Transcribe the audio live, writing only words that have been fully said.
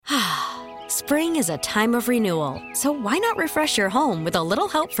Spring is a time of renewal, so why not refresh your home with a little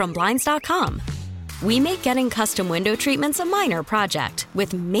help from Blinds.com? We make getting custom window treatments a minor project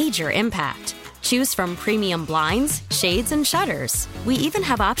with major impact. Choose from premium blinds, shades, and shutters. We even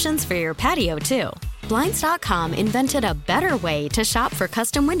have options for your patio, too. Blinds.com invented a better way to shop for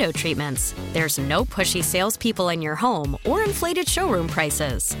custom window treatments. There's no pushy salespeople in your home or inflated showroom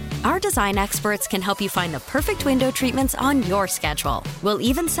prices. Our design experts can help you find the perfect window treatments on your schedule. We'll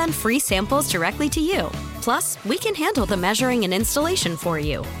even send free samples directly to you. Plus, we can handle the measuring and installation for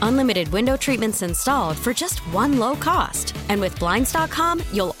you. Unlimited window treatments installed for just one low cost. And with Blinds.com,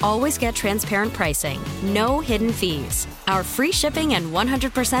 you'll always get transparent pricing. No hidden fees. Our free shipping and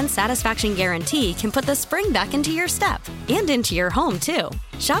 100% satisfaction guarantee can put the spring back into your step and into your home, too.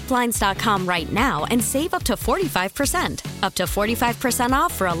 Shop Blinds.com right now and save up to 45%. Up to 45%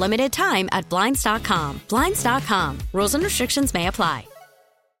 off for a limited time at Blinds.com. Blinds.com. Rules and restrictions may apply.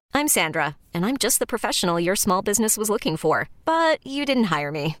 I'm Sandra, and I'm just the professional your small business was looking for. But you didn't hire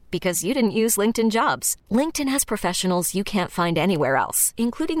me because you didn't use LinkedIn Jobs. LinkedIn has professionals you can't find anywhere else,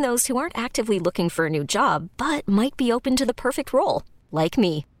 including those who aren't actively looking for a new job, but might be open to the perfect role, like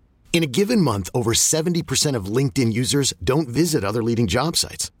me. In a given month, over 70% of LinkedIn users don't visit other leading job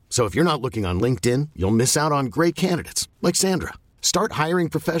sites. So if you're not looking on LinkedIn, you'll miss out on great candidates like Sandra. Start hiring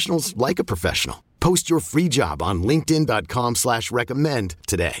professionals like a professional. Post your free job on linkedin.com/recommend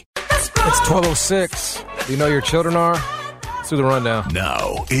today. It's 12:06. Do you know your children are? Let's do the rundown.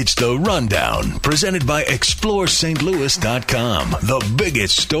 Now, it's the rundown presented by ExploreSt.Louis.com. The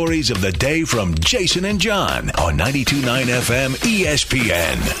biggest stories of the day from Jason and John on 92.9 FM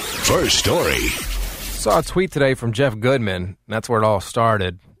ESPN. First story. Saw a tweet today from Jeff Goodman. That's where it all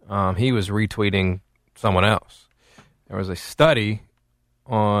started. He was retweeting someone else. There was a study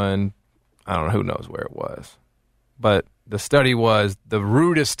on, I don't know, who knows where it was, but the study was the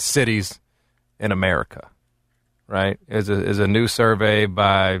rudest cities in America, right? Is a new survey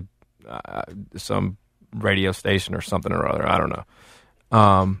by some radio station or something or other. I don't know.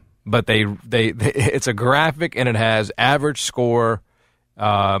 But they it's a graphic, and it has average score,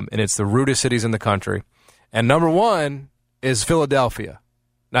 and it's the rudest cities in the country. And number one is Philadelphia.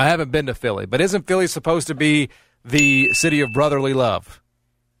 Now, I haven't been to Philly, but isn't Philly supposed to be the city of brotherly love?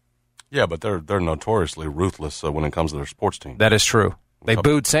 Yeah, but they're notoriously ruthless when it comes to their sports team. That is true. They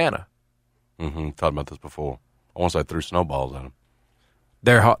booed Santa. Talked about this before. I once I threw snowballs at them.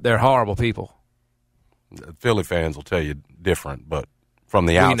 They're horrible people. Philly fans will tell you different, but from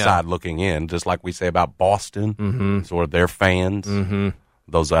the outside looking in, just like we say about Boston, sort of their fans,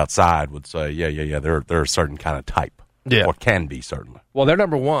 those outside would say, yeah, they're a certain kind of type. Yeah. Or can be, certainly. Well, they're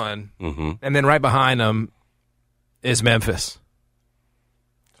number one, and then right behind them is Memphis.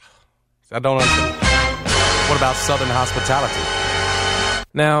 I don't understand. What about Southern hospitality?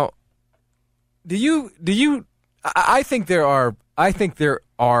 Now, do you? I think there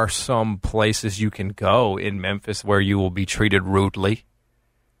are some places you can go in Memphis where you will be treated rudely.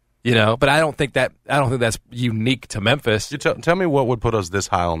 You know, but I don't think that's unique to Memphis. You tell me what would put us this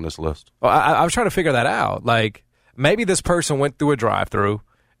high on this list. Well, I was trying to figure that out. Like, maybe this person went through a drive-through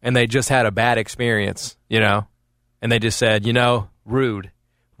and they just had a bad experience, you know, and they just said, rude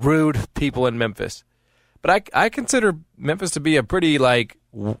people in Memphis. But I consider Memphis to be a pretty, like,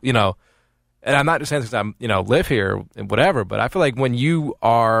 and I'm not just saying because I'm, live here and whatever, but I feel like when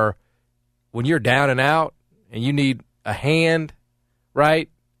you're down and out and you need a hand, right,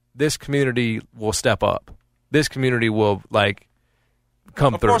 this community will step up. This community will, like,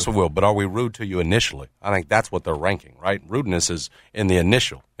 come through. Of course it will, but are we rude to you initially? I think that's what they're ranking, right? Rudeness is in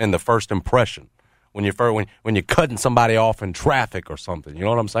the first impression. When you're cutting somebody off in traffic or something, you know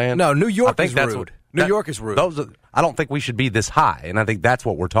what I'm saying? No, New York is rude. New York is rude. I don't think we should be this high, and I think that's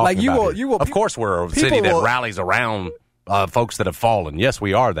what we're talking about. Of course, we're a city that rallies around folks that have fallen. Yes,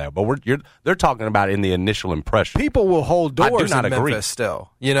 we are that, but they're talking about in the initial impression. People will hold doors in Memphis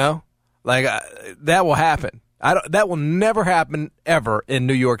still. Like that will happen. That will never happen ever in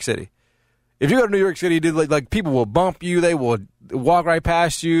New York City. If you go to New York City, dude, like people will bump you. They will walk right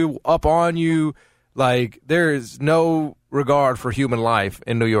past you, up on you. Like, there is no regard for human life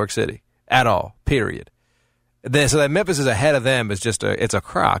in New York City at all, period. So that Memphis is ahead of them is just it's a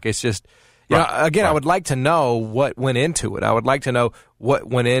crock. It's just, I would like to know what went into it. I would like to know what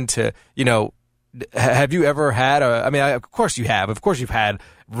went into, have you ever had of course you have. Of course you've had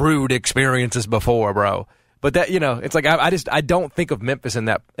rude experiences before, bro. But that, it's like, I don't think of Memphis in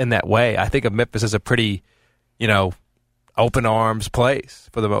that way. I think of Memphis as a pretty, open arms place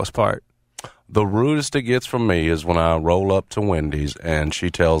for the most part. The rudest it gets from me is when I roll up to Wendy's and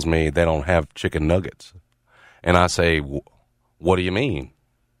she tells me they don't have chicken nuggets. And I say, what do you mean?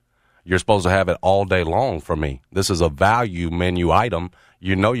 You're supposed to have it all day long for me. This is a value menu item.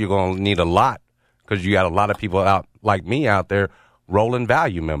 You know you're going to need a lot because you got a lot of people out like me out there rolling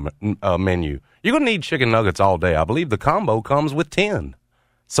value menu. You're going to need chicken nuggets all day. I believe the combo comes with 10.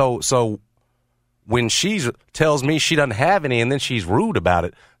 So when she tells me she doesn't have any and then she's rude about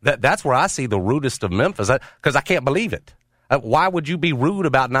it, that's where I see the rudest of Memphis because I can't believe it. Why would you be rude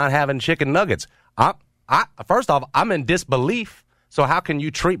about not having chicken nuggets? First off, I'm in disbelief. So how can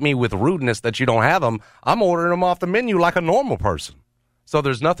you treat me with rudeness that you don't have them? I'm ordering them off the menu like a normal person. So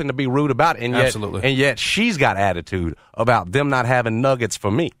there's nothing to be rude about. And yet she's got attitude about them not having nuggets for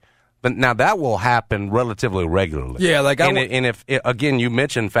me. But now that will happen relatively regularly. Yeah, like if again you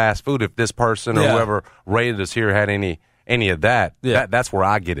mentioned fast food, if this person or whoever rated us here had any of that, that's where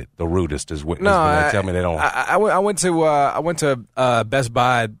I get it. The rudest is when they tell me they don't. I went to Best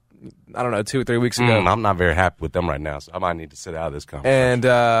Buy. I don't know, 2 or 3 weeks ago. I'm not very happy with them right now, so I might need to sit out of this conversation.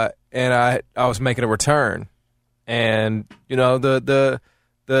 And I was making a return, and you know the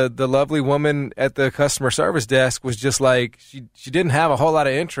lovely woman at the customer service desk was just like she didn't have a whole lot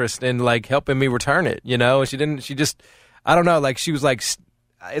of interest in like helping me return it. You know, she just I don't know, like she was like.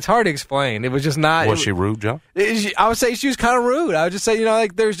 It's hard to explain. It was just not. Was she rude, John? I would say she was kind of rude. I would just say, you know,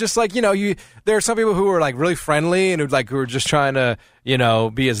 like there's just like, you know, there are some people who are like really friendly and who are just trying to, you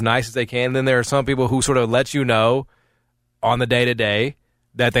know, be as nice as they can. And then there are some people who sort of let you know on the day to day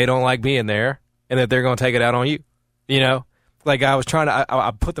that they don't like being there and that they're going to take it out on you. You know, like I was trying to,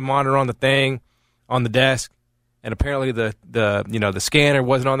 I put the monitor on the thing on the desk, and apparently the scanner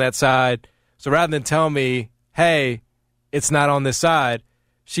wasn't on that side. So rather than tell me, hey, it's not on this side,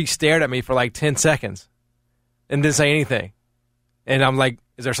 she stared at me for like 10 seconds and didn't say anything. And I'm like,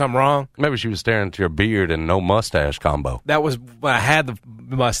 is there something wrong? Maybe she was staring at your beard and no mustache combo. That was when I had the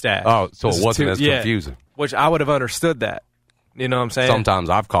mustache. Oh, so it wasn't as confusing. Which I would have understood that. You know what I'm saying? Sometimes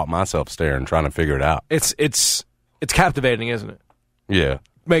I've caught myself staring, trying to figure it out. It's captivating, isn't it? Yeah.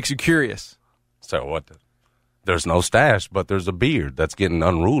 Makes you curious. So what? There's no stash, but there's a beard that's getting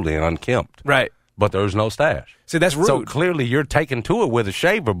unruly and unkempt. Right. But there's no stash. See, that's rude. So clearly you're taking to it with a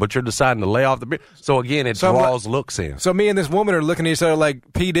shaver, but you're deciding to lay off the beard. So again, it draws looks in. So me and this woman are looking at each other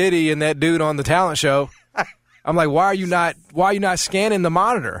like P. Diddy and that dude on the talent show. I'm like, why are you not scanning the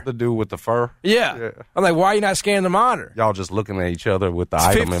monitor? The dude with the fur? Yeah. I'm like, why are you not scanning the monitor? Y'all just looking at each other with the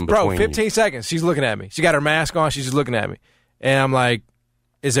item in between. 15 seconds. She's looking at me. She got her mask on. She's just looking at me. And I'm like,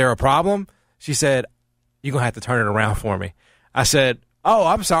 is there a problem? She said, you're going to have to turn it around for me. I said, oh,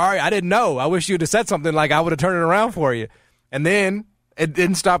 I'm sorry. I didn't know. I wish you'd have said something like I would have turned it around for you. And then it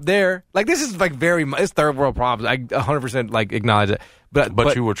didn't stop there. Like, this is like it's third world problems. I 100% like acknowledge it.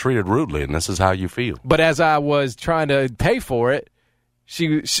 But you were treated rudely, and this is how you feel. But as I was trying to pay for it,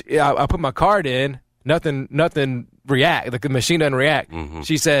 I put my card in. Nothing react. The machine doesn't react. Mm-hmm.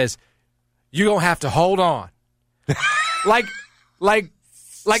 She says, "You're gonna have to hold on." like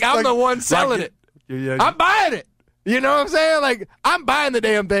I'm the one selling it. I'm buying it. You know what I'm saying? Like, I'm buying the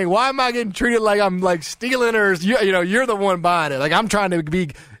damn thing. Why am I getting treated like I'm, like, stealing or, you're the one buying it? Like, I'm trying to be,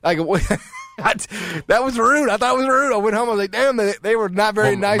 like, that was rude. I thought it was rude. I went home. I was like, damn, they were not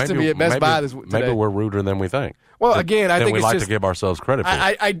very nice to me at Best Buy today. Maybe we're ruder than we think. Well, again, I think we it's like just, to give ourselves credit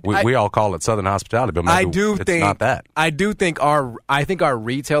for. We all call it Southern hospitality, but maybe it's not that. I do think our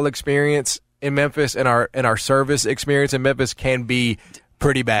retail experience in Memphis and our service experience in Memphis can be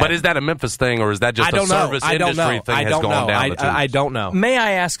pretty bad. But is that a Memphis thing, or is that just a service industry thing has gone down the tubes? I don't know. May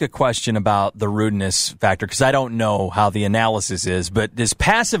I ask a question about the rudeness factor? Because I don't know how the analysis is, but does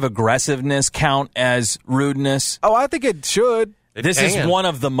passive aggressiveness count as rudeness? Oh, I think it should. This is one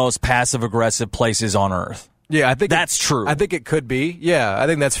of the most passive aggressive places on earth. Yeah, I think that's true. I think it could be. Yeah, I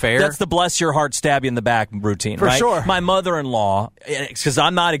think that's fair. That's the bless your heart, stab you in the back routine, for right? sure. My mother-in-law, because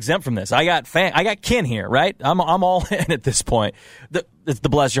I'm not exempt from this. I got kin here, right? I'm all in at this point. It's the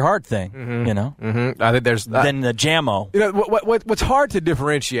bless your heart thing, you know. Mm-hmm. I think there's then the jammo. You know what's hard to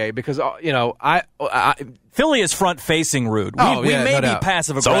differentiate because I Philly is front-facing rude. We may be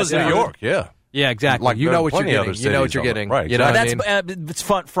passive aggressive. So is New York, yeah. Yeah, exactly. Like you know what you're getting. You know what you're getting. Right. You know it's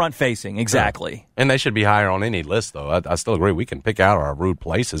front facing, exactly. Right. And they should be higher on any list, though. I still agree. We can pick out our rude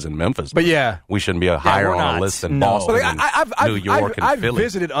places in Memphis, but yeah, we shouldn't be higher on a list than Boston, New York, and Philly. I've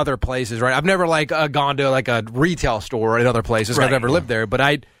visited other places, right? I've never gone to like a retail store in other places. Right. I've never lived there, but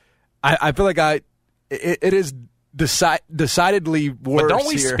I feel like it is decidedly worse. But don't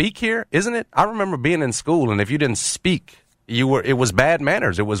we here. speak here? Isn't it? I remember being in school, and if you didn't speak, it was bad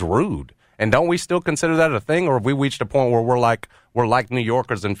manners. It was rude. And don't we still consider that a thing, or have we reached a point where we're like New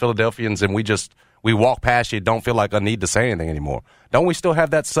Yorkers and Philadelphians, and we just we walk past you, don't feel like I need to say anything anymore. Don't we still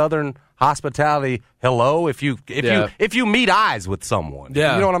have that Southern hospitality? Hello, if you meet eyes with someone, you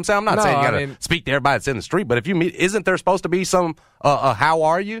know what I'm saying. I'm not saying you got to speak to everybody that's in the street, but if you meet, isn't there supposed to be some how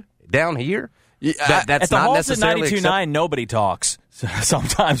are you down here? That's at the not halls necessarily at 92.9, nobody talks.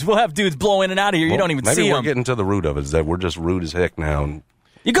 Sometimes we'll have dudes blow in and out of here. You don't even see them. Maybe we're getting to the root of it, is that we're just rude as heck now. And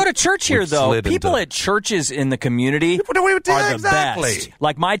you go to church here, though. People at churches in the community are the best.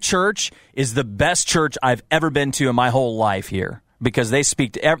 Like, my church is the best church I've ever been to in my whole life here. Because they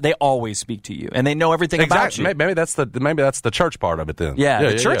they always speak to you, and they know everything about you. Maybe that's the church part of it then. Yeah,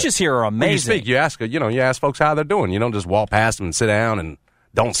 the churches here are amazing. When you speak, you ask folks how they're doing. You don't just walk past them and sit down and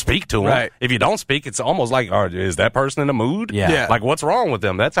don't speak to them. Right. If you don't speak, it's almost like, is that person in the mood? Yeah. Like, what's wrong with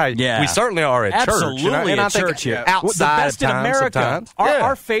them? That's how we certainly are at Absolutely church. Absolutely at church here. Outside the best in America. Sometimes.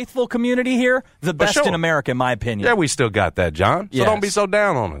 Our faithful community here, the best in America, in my opinion. Yeah, we still got that, John. So don't be so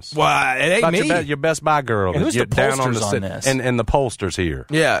down on us. Well, it ain't me. Your Best Buy girl. Who's you're the down pollsters on this? And the pollsters here.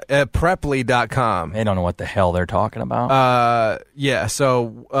 Yeah, at Preply.com. They don't know what the hell they're talking about.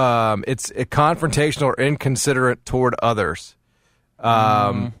 So it's confrontational or inconsiderate toward others.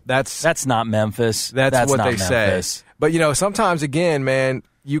 That's not Memphis. That's what not they Memphis. say. But sometimes again, man,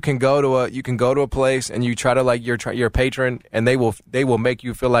 you can go to a place and you try to like your patron, and they will make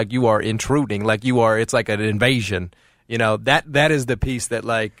you feel like you are intruding, like it's like an invasion. That is the piece that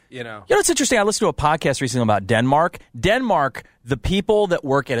You know, it's interesting. I listened to a podcast recently about Denmark. Denmark, the people that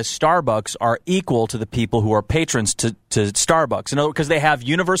work at a Starbucks are equal to the people who are patrons to Starbucks. Because they have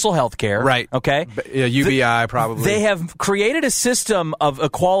universal health care. Right. Okay? UBI probably. They have created a system of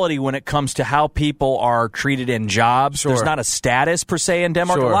equality when it comes to how people are treated in jobs. Sure. There's not a status per se in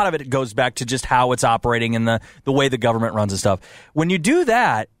Denmark. Sure. A lot of it goes back to just how it's operating and the way the government runs and stuff. When you do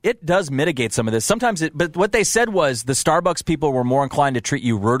that, it does mitigate some of this. But what they said was the Starbucks people were more inclined to treat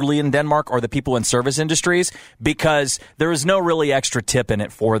you rudely in Denmark, or the people in service industries, because there is no really extra tip in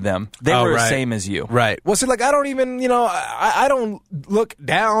it for them. They were the same as you. Right. Well, see, I don't even, I don't look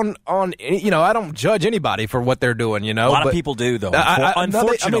down on, I don't judge anybody for what they're doing, A lot of people do, though.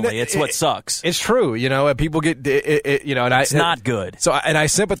 Unfortunately, it's what sucks. It's true, and people get, and it's not good. So, and I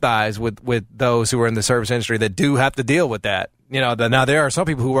sympathize with those who are in the service industry that do have to deal with that. Now there are some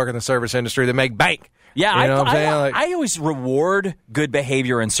people who work in the service industry that make bank. Yeah, I always reward good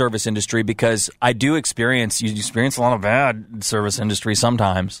behavior in service industry because you experience a lot of bad service industry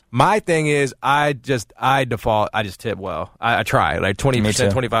sometimes. My thing is, I just tip well. I try, 20%,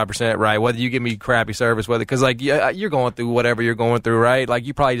 25%, right? Whether you give me crappy service, because you're going through whatever you're going through, right? Like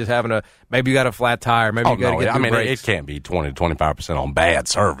you probably just maybe you got a flat tire, maybe you got to get new brakes. It can't be 20 to 25% on bad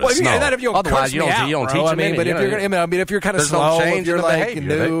service. Well, not if you don't otherwise you don't teach them. But if you're kind of slow, if you're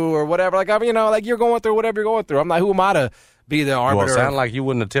new or whatever, you're going through whatever you're going through. I'm like, who am I to be the arbiter? Well, it sounded like you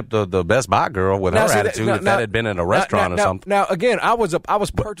wouldn't have tipped the Best Buy girl with her attitude if that had been in a restaurant or something. Now, again, I was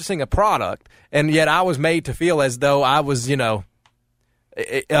purchasing a product, and yet I was made to feel as though I was, coming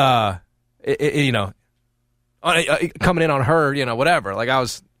in on her, whatever. Like I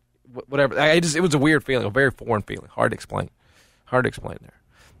was, whatever. It was a weird feeling, a very foreign feeling. Hard to explain there.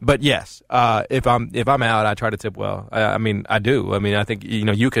 But yes, if I'm out, I try to tip well. I do. I think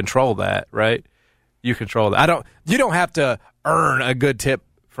you control that, right? You control that. You don't have to earn a good tip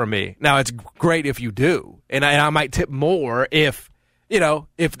from me. Now it's great if you do, and I might tip more if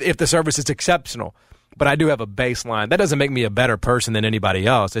the service is exceptional. But I do have a baseline. That doesn't make me a better person than anybody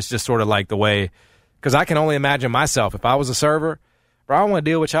else. It's just sort of like the way, because I can only imagine myself if I was a server. Bro, I don't want to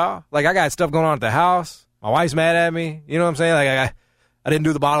deal with y'all. Like I got stuff going on at the house. My wife's mad at me. You know what I'm saying? Like I didn't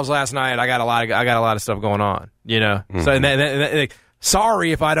do the bottles last night. I got a lot of stuff going on. Mm-hmm. So and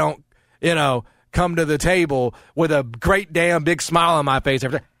sorry if I don't come to the table with a great damn big smile on my face.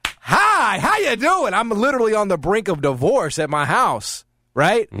 Hi, how you doing? I'm literally on the brink of divorce at my house,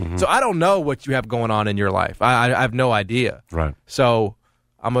 right? Mm-hmm. So I don't know what you have going on in your life. I have no idea. Right. So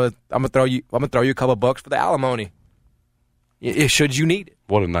I'm gonna throw you a couple bucks for the alimony. Should you need it?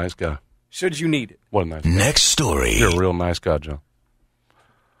 What a nice guy. Should you need it? What a nice guy. Next story. You're a real nice guy, John.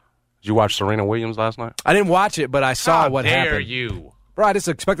 Did you watch Serena Williams last night? I didn't watch it, but I saw what happened. How dare you? Bro, I just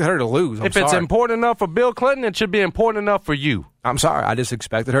expected her to lose. If it's important enough for Bill Clinton, it should be important enough for you. I'm sorry. I just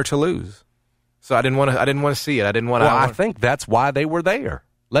expected her to lose. So I didn't want to see it. I think that's why they were there.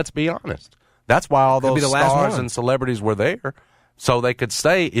 Let's be honest. That's why all those stars and celebrities were there, so they could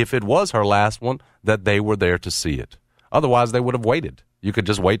say if it was her last one that they were there to see it. Otherwise, they would have waited. You could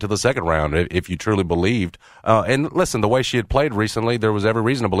just wait to the second round if you truly believed. And listen, the way she had played recently, there was every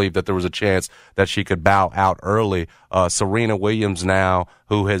reason to believe that there was a chance that she could bow out early. Serena Williams now,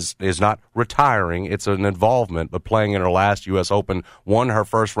 who is not retiring, it's an involvement, but playing in her last U.S. Open, won her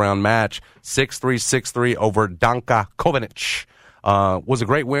first-round match, 6-3, 6-3 over Danka Kovinic. Was a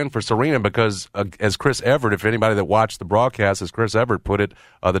great win for Serena because, as Chris Evert, if anybody that watched the broadcast, as Chris Evert put it,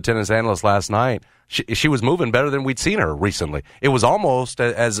 the tennis analyst last night, she was moving better than we'd seen her recently. It was almost,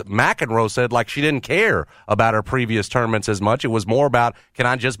 as McEnroe said, like she didn't care about her previous tournaments as much. It was more about, can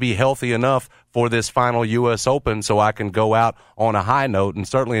I just be healthy enough for this final U.S. Open so I can go out on a high note? And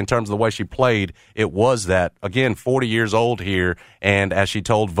certainly in terms of the way she played, it was that. Again, 40 years old here, and as she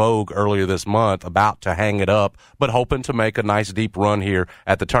told Vogue earlier this month, about to hang it up, but hoping to make a nice deep run here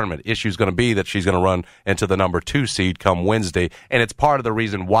at the tournament. Issue's going to be that she's going to run into the number 2 seed come Wednesday, and it's part of the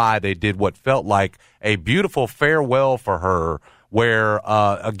reason why they did what felt like a beautiful farewell for her, where,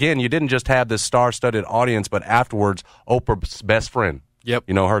 again, you didn't just have this star-studded audience, but afterwards, Oprah's best friend. Yep.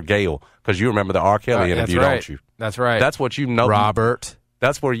 You know, her Gail, because you remember the R. Kelly interview, don't you? That's right. That's what you know. Robert.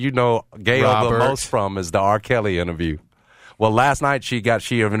 That's where you know Gail the most from, is the R. Kelly interview. Well, last night she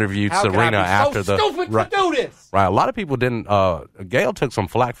interviewed Serena after the. Stupid to do this. Right, a lot of people didn't. Gail took some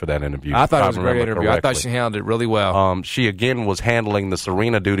flack for that interview. I thought it was a great interview. I thought she handled it really well. She again was handling the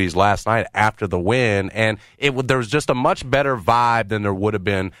Serena duties last night after the win, and there was just a much better vibe than there would have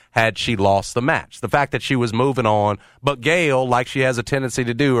been had she lost the match. The fact that she was moving on, but Gail, like she has a tendency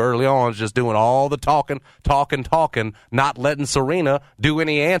to do early on, is just doing all the talking, not letting Serena do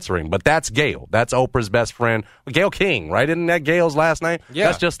any answering. But that's Gail. That's Oprah's best friend, Gail King, right? Isn't that Gail's last name? Yeah.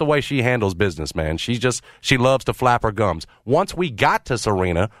 That's just the way she handles business, man. She loves to flap her gums. Once we got to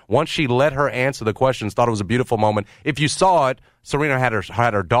Serena, once she let her answer the questions, thought it was a beautiful moment. If you saw it, Serena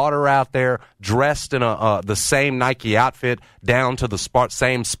had her daughter out there dressed in the same Nike outfit, down to the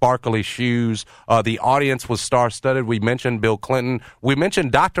same sparkly shoes. The audience was star-studded. We mentioned Bill Clinton. We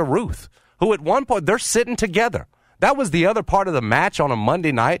mentioned Dr. Ruth, who at one point, they're sitting together. That was the other part of the match on a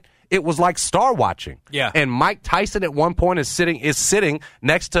Monday night. It was like star watching. Yeah. And Mike Tyson at one point is sitting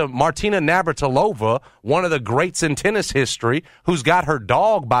next to Martina Navratilova, one of the greats in tennis history, who's got her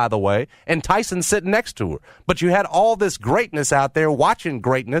dog, by the way, and Tyson's sitting next to her. But you had all this greatness out there watching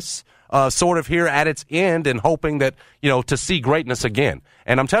greatness sort of here at its end and hoping that, to see greatness again.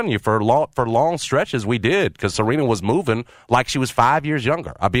 And I'm telling you, for long stretches we did, because Serena was moving like she was 5 years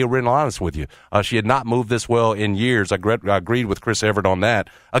younger. I'll be real honest with you. She had not moved this well in years. I agreed with Chris Evert on that.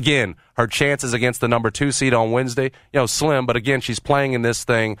 Again, her chances against the number 2 seed on Wednesday, slim. But again, she's playing in this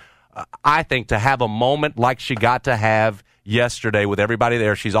thing, I think, to have a moment like she got to have yesterday with everybody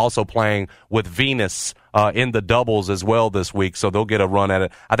there. She's also playing with Venus in the doubles as well this week, so they'll get a run at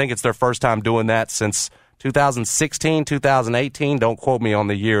it. I think it's their first time doing that since 2016, 2018. Don't quote me on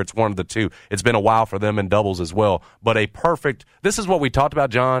the year. It's one of the two. It's been a while for them in doubles as well. But this is what we talked about,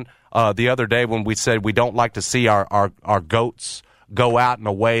 John, the other day when we said we don't like to see our GOATs go out in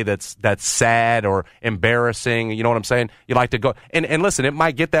a way that's sad or embarrassing. You know what I'm saying? You like to go and listen, it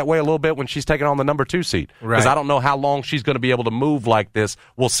might get that way a little bit when she's taking on the number 2 seed. Because I don't know how long she's going to be able to move like this.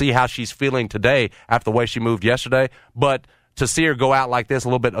 We'll see how she's feeling today after the way she moved yesterday. But to see her go out like this a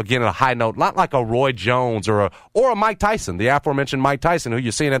little bit, again, at a high note, not like a Roy Jones or a Mike Tyson, the aforementioned Mike Tyson, who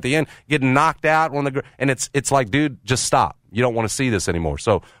you're seeing at the end getting knocked out and it's like, dude, just stop. You don't want to see this anymore.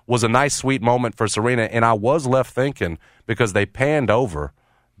 So was a nice, sweet moment for Serena. And I was left thinking, because they panned over,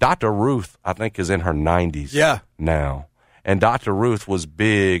 Dr. Ruth, I think, is in her 90s now. And Dr. Ruth was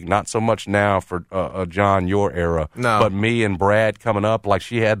big, not so much now for John, your era, but me and Brad coming up, like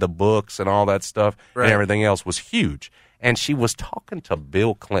she had the books and all that stuff, and everything else was huge. And she was talking to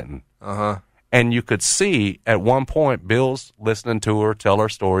Bill Clinton. And you could see at one point Bill's listening to her tell her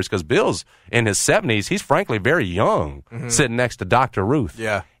stories, because Bill's in his 70s. He's frankly very young, sitting next to Dr. Ruth.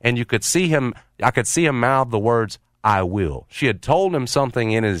 Yeah. And you could see him, I could see him mouth the words, "I will." She had told him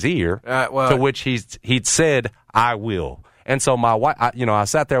something in his ear, to which he'd said, "I will." And so my wife, I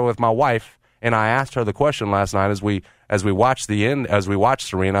sat there with my wife and I asked her the question last night as we watched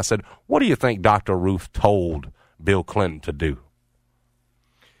Serena. I said, "What do you think Dr. Ruth told Bill Clinton to do?"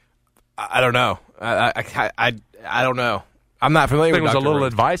 I don't know. I don't know. I'm not familiar with Dr. It was a little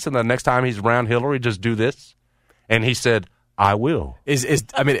Ruth. advice, and the next time he's around Hillary, just do this. And he said, "I will."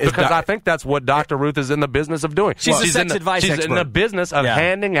 Because I think that's what Dr. Ruth is in the business of doing. She's a sex advice She's expert. in the business of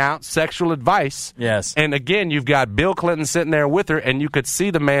handing out sexual advice. Yes. And again, you've got Bill Clinton sitting there with her, and you could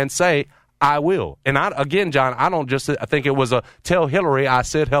see the man say, "I will." And John, I think it was a tell Hillary I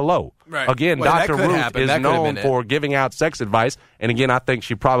said hello. Right. Again, Well, Dr. Ruth is known for giving out sex advice, and again, I think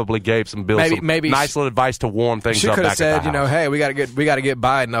she probably gave some Bill maybe nice little advice to warm things up. She could have said, hey, we got to get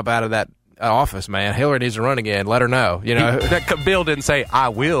Biden up out of that office, man. Hillary needs to run again. Let her know. Bill didn't say "I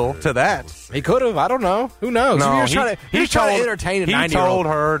will" to that. He could have. I don't know. Who knows? No, he was trying to entertain a 9-year-old. He told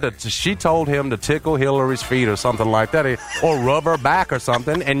her that she told him to tickle Hillary's feet or something like that, or rub her back or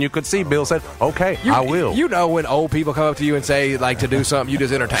something. And you could see Bill said, "Okay, I will." You know, when old people come up to you and say to do something, you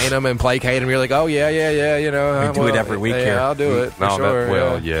just entertain them and placate them. You're like, "Oh yeah." We do it every week here. I'll do it. No,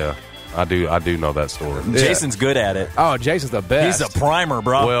 sure, yeah. I do know that story. Jason's good at it. Oh, Jason's the best. He's a primer,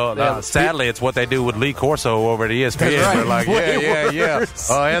 bro. Well, sadly, it's what they do with Lee Corso over at ESPN. Right. They're like, yeah.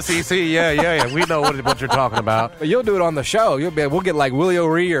 SEC, yeah. We know what you're talking about. But you'll do it on the show. We'll get like Willie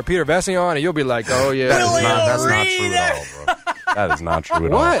O'Ree or Peter Vesey on, and you'll be like, "Oh yeah." That's not true at all, bro. That is not true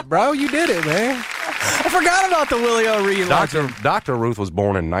at all. What, bro? You did it, man. I forgot about the Willie O'Ree. Dr. Ruth was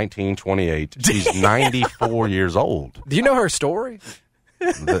born in 1928. She's 94 years old. Do you know her story?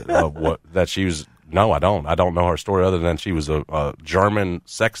 That she was? No, I don't. I don't know her story other than she was a German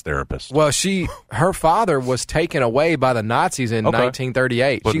sex therapist. Well, her father was taken away by the Nazis in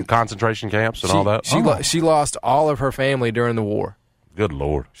 1938. Put in concentration camps and all that. She lost all of her family during the war. Good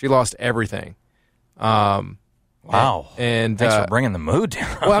Lord. She lost everything. Wow. And thanks for bringing the mood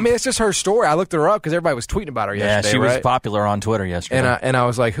down. Well, I mean, it's just her story. I looked her up because everybody was tweeting about her yesterday. Yeah, she was popular on Twitter yesterday. And I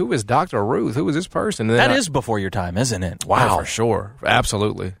was like, who is Dr. Ruth? Who is this person? That is before your time, isn't it? Wow. Oh, for sure.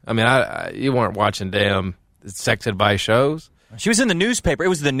 Absolutely. I mean, you weren't watching damn sex advice shows. She was in the newspaper. It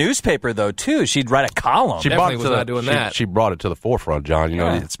was the newspaper, though, too. She'd write a column. She brought it to the forefront, John.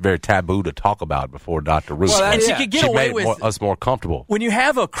 It's very taboo to talk about before Dr. Ruth. Well, and she could get away with us more comfortable. When you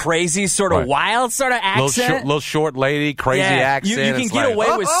have a crazy sort of wild sort of accent. Little short lady, crazy accent. You can get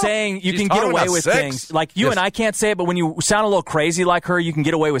away with saying, you can get away with things. Like you and I can't say it, but when you sound a little crazy like her, you can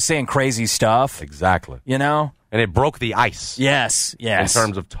get away with saying crazy stuff. Exactly. You know? And it broke the ice. Yes. In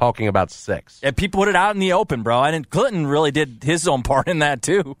terms of talking about sex. And people put it out in the open, bro. And Clinton really did his own part in that,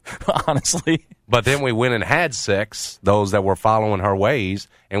 too, honestly. But then we went and had sex, those that were following her ways,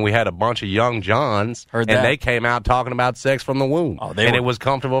 and we had a bunch of young Johns, and they came out talking about sex from the womb. Oh, it was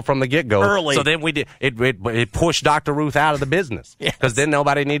comfortable from the get-go. Early. So then we did it pushed Dr. Ruth out of the business. Because then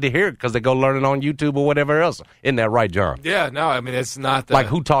nobody need to hear it because they go learn it on YouTube or whatever else. Isn't that right, John? Yeah, no, I mean, it's not like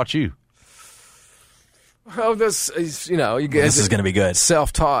who taught you? Oh, this is this is going to be good.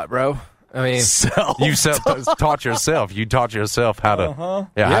 Self-taught, bro. I mean, you taught yourself. You taught yourself how to,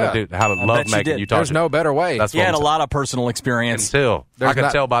 how to love making. There's no better way. He had a lot of personal experience. Until I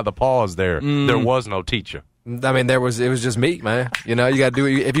could tell by the pause there was no teacher. I mean, it was just me, man. You got to do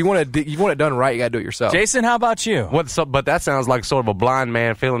it. If you want it done right, you got to do it yourself. Jason, how about you? But that sounds like sort of a blind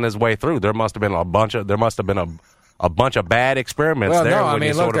man feeling his way through. There must have been a bunch of bad experiments there. No, I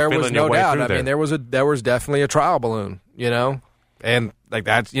mean, look, there was no doubt. I mean, there was definitely a trial balloon, and like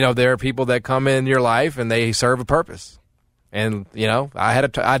that's, there are people that come in your life and they serve a purpose. And, I had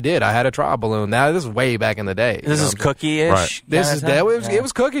a trial balloon. Now, this is way back in the day. This is Cookie-ish? Right. It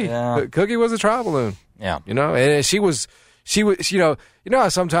was Cookie. Yeah. Cookie was a trial balloon. Yeah. And she was, how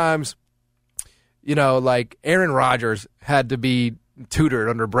sometimes, like Aaron Rodgers had to be tutored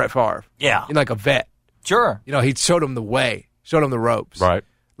under Brett Favre. Yeah. Like a vet. Sure. He showed him the way, showed him the ropes. Right.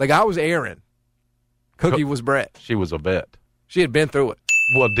 Like I was Aaron. Cookie was Brett. She was a vet. She had been through it.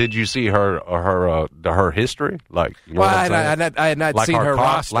 Well, did you see her history? Like, I had not like seen her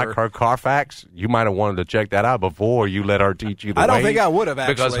roster. Like her Carfax? You might have wanted to check that out before you let her teach you the I don't think I would have,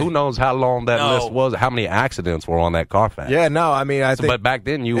 actually. Because who knows how long that list was, how many accidents were on that Carfax. Yeah, no, I mean, I think... But back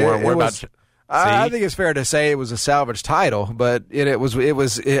then, you weren't worried about... I think it's fair to say it was a salvage title, but it was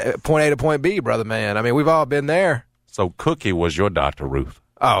point A to point B, brother man. I mean, we've all been there. So Cookie was your Dr. Ruth.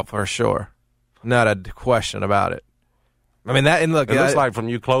 Oh, for sure. Not a question about it. I mean, that, and look, it looks like from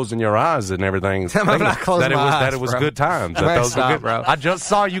you closing your eyes and everything. I'm not closing my eyes, that it was good times. Bro. I just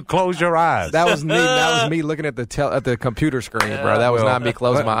saw you close your eyes. That was me. That was me looking at the computer screen, bro. That was not me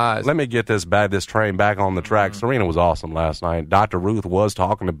closing my eyes. Let me get this train back on the track. Serena was awesome last night. Dr. Ruth was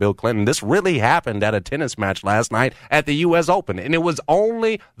talking to Bill Clinton. This really happened at a tennis match last night at the U.S. Open, and it was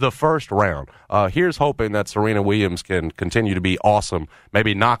only the first round. Here's hoping that Serena Williams can continue to be awesome.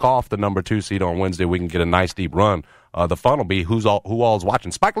 Maybe knock off the number 2 seed on Wednesday. We can get a nice deep run. The fun will be who all's watching.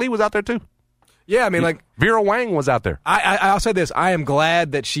 Spike Lee was out there too. Yeah, I mean, like Vera Wang was out there. I'll say this: I am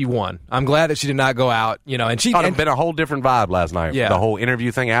glad that she won. I'm glad that she did not go out. And she. It'd been a whole different vibe last night. Yeah. The whole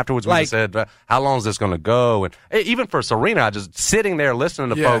interview thing afterwards. We said, "How long is this going to go?" And even for Serena, just sitting there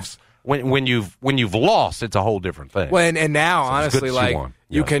listening to folks. When you've lost, it's a whole different thing. Well, and now, so honestly, like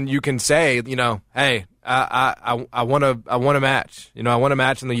you can say, hey, I want a match. I won a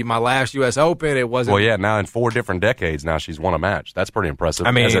match in my last U.S. Open. It wasn't. Well, yeah. Now in 4 different decades, now she's won a match. That's pretty impressive.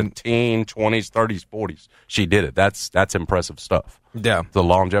 I mean, as a teen, 20s, 30s, 40s, she did it. That's impressive stuff. Yeah, the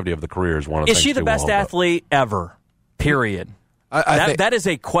longevity of the career is one of the things. Is she the best athlete ever? Period. That is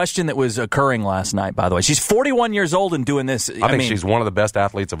a question that was occurring last night, by the way. She's 41 years old and doing this. I think she's one of the best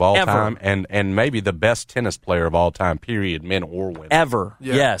athletes of all ever. time and maybe the best tennis player of all time, period, men or women. Ever,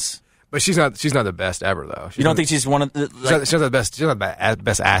 yeah. Yes. But she's not the best ever, though. You don't think she's one of the... she's not the best. She's not the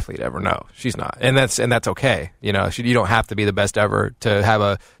best athlete ever. No, she's not, and that's okay. You don't have to be the best ever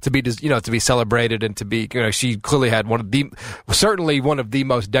to be celebrated and to be. She clearly had certainly one of the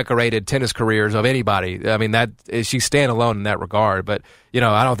most decorated tennis careers of anybody. I mean, she's standalone in that regard. But I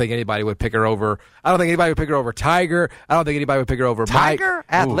don't think anybody would pick her over. I don't think anybody would pick her over Tiger. I don't think anybody would pick her over Tiger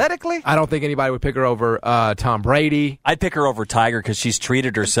athletically. I don't think anybody would pick her over Tom Brady. I'd pick her over Tiger because she's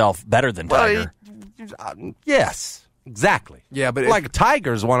treated herself better than Tiger. Yes, exactly. Yeah, but like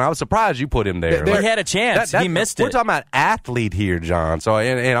Tiger's one, I was surprised you put him there. He had a chance. He missed it. We're talking about athlete here, John. So,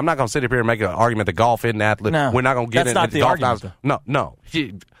 and I'm not going to sit up here and make an argument that golf isn't athlete. No, we're not going to get into the golf. argument. No.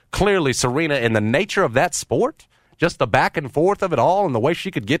 Clearly, Serena, in the nature of that sport, just the back and forth of it all, and the way she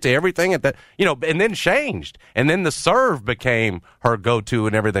could get to everything at that, and then changed, and then the serve became her go-to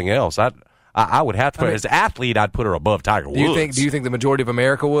and everything else. I would have to put her as an athlete. I'd put her above Tiger Woods. Do you think the majority of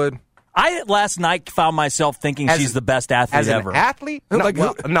America would? I last night found myself thinking she's the best athlete ever. As an athlete?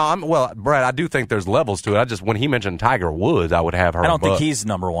 No, Brad, I do think there's levels to it. When he mentioned Tiger Woods, I would have her. I don't think he's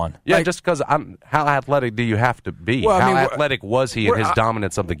number one. Yeah, just because how athletic do you have to be? Well, how athletic was he in his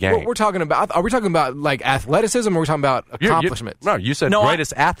dominance of the game? Are we talking about like athleticism, or are we talking about accomplishments? You said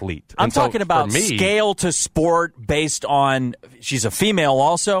greatest athlete. I'm talking about scale to sport based on she's a female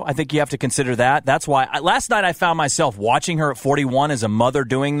also. I think you have to consider that. That's why last night I found myself watching her at 41 as a mother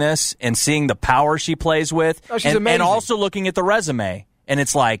doing this and seeing the power she plays with, she's amazing. And also looking at the resume, and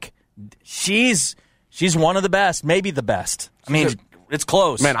it's like she's one of the best, maybe the best. I mean, it's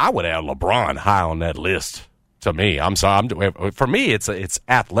close. Man, I would have LeBron high on that list. To me, I'm sorry. For me, it's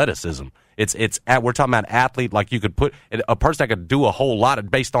athleticism. We're talking about athlete, like you could put a person that could do a whole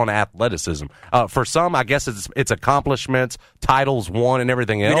lot based on athleticism. For some, I guess it's accomplishments, titles won, and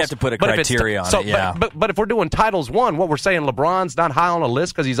everything else. You'd have to put a criteria on it, yeah. But if we're doing titles won, what we're saying, LeBron's not high on a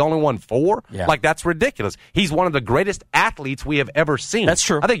list because he's only won 4? Yeah. Like, that's ridiculous. He's one of the greatest athletes we have ever seen. That's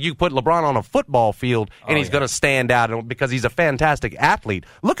true. I think you put LeBron on a football field, and he's going to stand out because he's a fantastic athlete.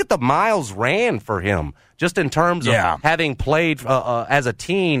 Look at the miles ran for him. Just in terms of having played as a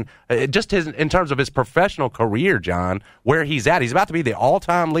teen, just in terms of his professional career, John, where he's at. He's about to be the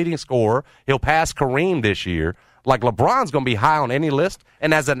all-time leading scorer. He'll pass Kareem this year. Like, LeBron's going to be high on any list.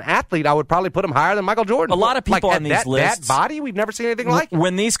 And as an athlete, I would probably put him higher than Michael Jordan. A lot of people on these lists. That body, we've never seen anything like it.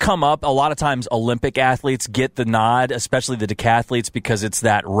 When these come up, a lot of times Olympic athletes get the nod, especially the decathletes, because it's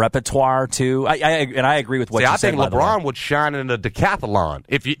that repertoire, too. I agree with what you said. I think LeBron would shine in a decathlon.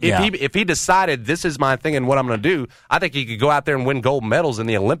 If he decided this is my thing and what I'm going to do, I think he could go out there and win gold medals in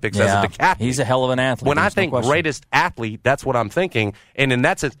the Olympics as a decathlete. He's a hell of an athlete. When I think greatest athlete, that's what I'm thinking. And in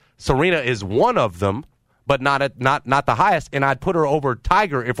that sense, Serena is one of them, but not the highest, and I'd put her over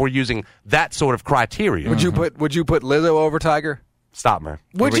Tiger if we're using that sort of criteria. Would you put Lizzo over Tiger? Stop, man.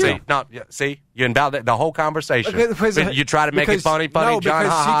 Would you? No, see, you invalidate the whole conversation. You try to make it funny, John,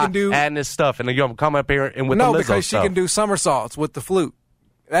 adding this stuff, and then you come up here and with the Lizzo because stuff. She can do somersaults with the flute.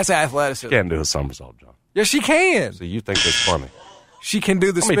 That's athleticism. She can't do a somersault, John. Yes, she can. So you think it's funny? She can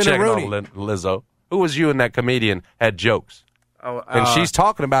do the spin-a-rooney. Lizzo. Who was you and that comedian had jokes? And she's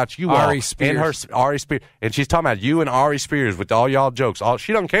talking about you, Ari Spears. Ari Spears, and she's talking about you and Ari Spears with all y'all jokes.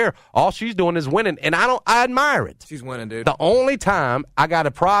 She doesn't care. All she's doing is winning, and I admire it. She's winning, dude. The only time I got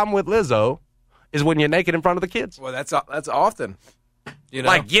a problem with Lizzo is when you're naked in front of the kids. Well, that's often.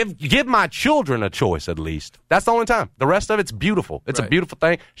 Like give my children a choice at least. That's the only time. The rest of it's beautiful. It's a beautiful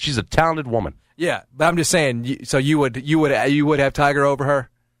thing. She's a talented woman. Yeah, but I'm just saying. So you would have Tiger over her.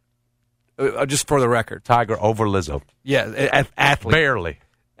 Just for the record. Tiger over Lizzo. Yeah, athlete. Barely.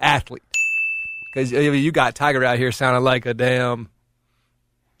 Athlete. Because you got Tiger out here sounding like a damn,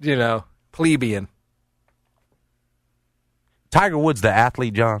 plebeian. Tiger Woods, the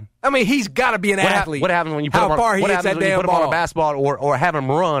athlete, John. I mean, he's got to be an athlete. What happens when you put him on a basketball or have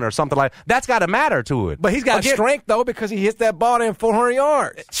him run or something like that? That's got to matter to it. But he's got strength, though, because he hits that ball in 400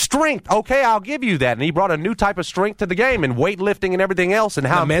 yards. Strength, okay, I'll give you that. And he brought a new type of strength to the game and weightlifting and everything else and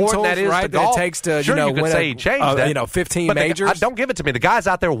how important that is to golf. That it takes to, you could say he changed that. 15 majors. Don't give it to me. The guy's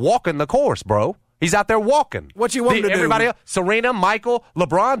out there walking the course, bro. He's out there walking. What you want him to do? Everybody else, Serena, Michael,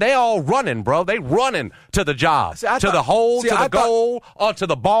 LeBron, they all running, bro. They running to the job, to the hole, to the goal, to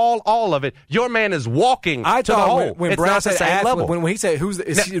the ball, all of it. Your man is walking to the hole. When Brad said athlete, when he said who's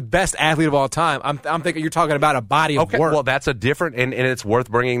the best athlete of all time, I'm thinking you're talking about a body of work. Well, that's a different, and it's worth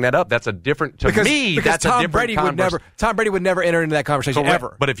bringing that up. That's a different, because that's Tom a different Brady Tom Brady would never enter into that conversation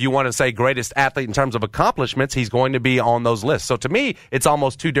ever. But if you want to say greatest athlete in terms of accomplishments, he's going to be on those lists. So to me, it's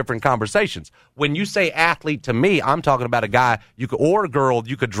almost two different conversations. When you say athlete, to me, I'm talking about a guy or a girl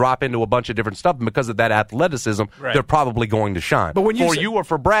you could drop into a bunch of different stuff, and because of that athleticism, they're probably going to shine. But for you or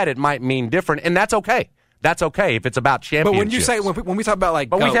for Brad, it might mean different, and that's okay. That's okay if it's about championships. But when you say when we talk about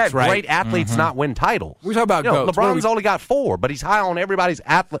GOATs, we've had great right? athletes not win titles. We talk about GOATs. LeBron's only got 4, but he's high on everybody's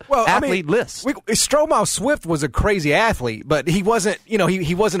athlete list. Stromile Swift was a crazy athlete, but he wasn't.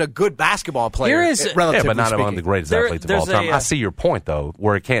 He wasn't a good basketball player. Relatively but not speaking. among the greatest athletes of all time. I see your point though,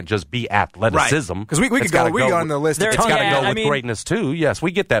 where it can't just be athleticism. Because we could go on the list. It's got to go with greatness too. Yes,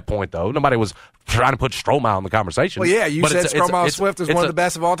 we get that point though. Nobody was trying to put Stromile in the conversation. Well, yeah, you said Stromile Swift is one of the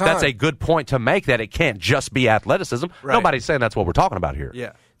best of all time. That's a good point to make. That it can't just be athleticism. Right. Nobody's saying that's what we're talking about here.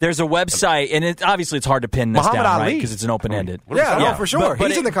 Yeah. There's a website, and obviously it's hard to pin this Muhammad down, Ali. right? Because it's an open-ended. For sure.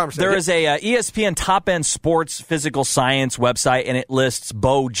 He's in the conversation. There is a ESPN top-end sports physical science website, and it lists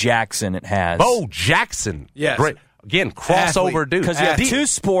Bo Jackson. It has Bo Jackson. Yes. Great. Again, crossover dude. Because you have two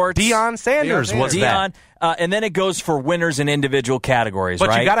sports. Deion Sanders was that. And then it goes for winners in individual categories, but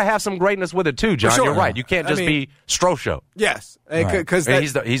right? you got to have some greatness with it too, John. Sure. You're right. You can't just be Strosho. Yes, because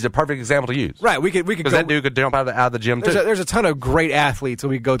he's the perfect example to use. Right. We could because that dude could jump out of the gym too. There's a ton of great athletes that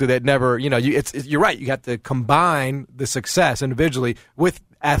we go through that never. You're right. You have to combine the success individually with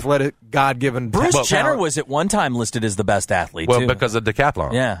athletic, God-given. Bruce Jenner was at one time listed as the best athlete. Well, too. because of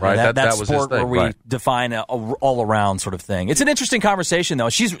decathlon. Yeah, right. That was sport his thing, where we define a all-around sort of thing. It's an interesting conversation, though.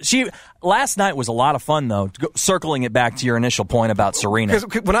 She last night was a lot of fun, though. Circling it back to your initial point about Serena.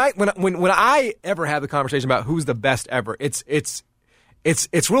 Because when I ever have the conversation about who's the best ever, it's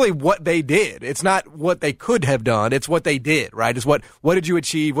really what they did. It's not what they could have done. It's what they did, right? It's what did you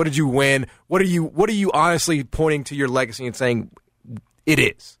achieve? What did you win? What are you honestly pointing to your legacy and saying it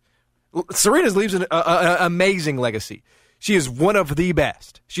is? Serena leaves an amazing legacy. She is one of the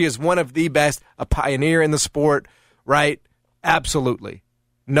best. She is one of the best, a pioneer in the sport, right? Absolutely.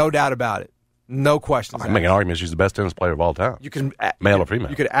 No doubt about it. No questions. I can make an argument she's the best tennis player of all time. You can male or female.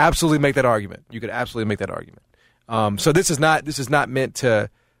 You could absolutely make that argument. So this is not meant to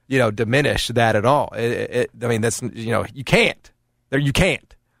diminish that at all. That's you can't. You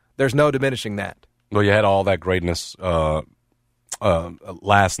can't. There's no diminishing that. Well, you had all that greatness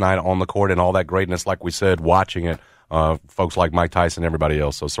last night on the court, and all that greatness, like we said, watching it. Folks like Mike Tyson, everybody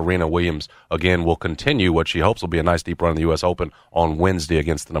else. So Serena Williams, again, will continue what she hopes will be a nice deep run in the U.S. Open on Wednesday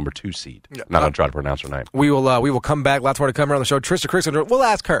against the number 2 seed. Not going to try to pronounce her name. We will come back. Lots more to come around the show. Trista Crick, we'll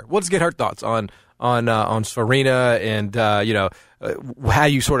ask her. We'll just get her thoughts on Serena and how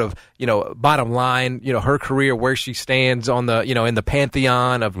you sort of bottom line her career, where she stands on the in the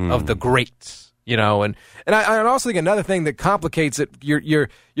pantheon of the greats. And I also think another thing that complicates it, you're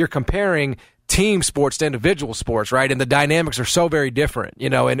comparing team sports to individual sports, right? And the dynamics are so very different.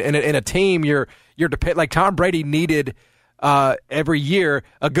 And in a team, you're like Tom Brady needed every year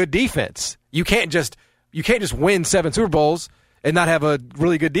a good defense. You can't just win 7 Super Bowls and not have a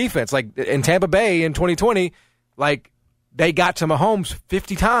really good defense. Like in Tampa Bay in 2020, like they got to Mahomes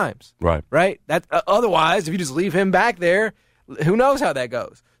 50 times. Right. That otherwise, if you just leave him back there, who knows how that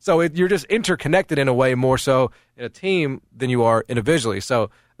goes? So you're just interconnected in a way more so in a team than you are individually.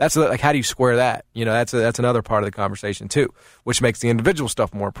 So that's like, how do you square that? That's another part of the conversation too, which makes the individual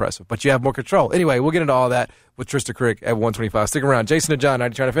stuff more impressive. But you have more control. Anyway, we'll get into all that with Trista Crick at 125. Stick around. Jason and John,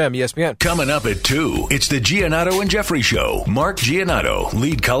 92.9 FM, ESPN. Coming up at 2, it's the Giannotto and Jeffrey Show. Mark Giannotto,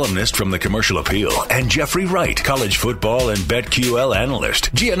 lead columnist from the Commercial Appeal, and Jeffrey Wright, college football and BetQL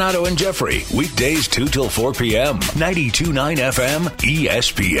analyst. Giannotto and Jeffrey, weekdays 2 till 4 p.m. 92.9 FM,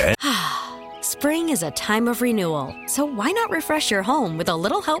 ESPN. Spring is a time of renewal, so why not refresh your home with a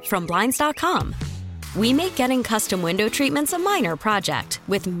little help from Blinds.com? We make getting custom window treatments a minor project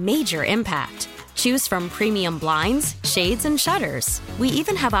with major impact. Choose from premium blinds, shades, and shutters. We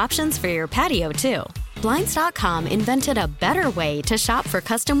even have options for your patio, too. Blinds.com invented a better way to shop for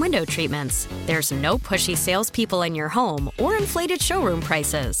custom window treatments. There's no pushy salespeople in your home or inflated showroom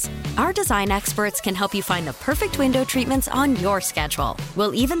prices. Our design experts can help you find the perfect window treatments on your schedule.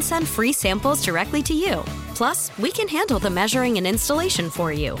 We'll even send free samples directly to you. Plus, we can handle the measuring and installation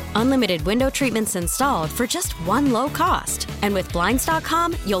for you. Unlimited window treatments installed for just one low cost. And with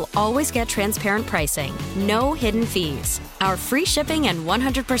Blinds.com, you'll always get transparent pricing. No hidden fees. Our free shipping and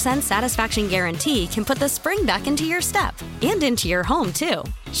 100% satisfaction guarantee can put the spring back into your step and into your home, too.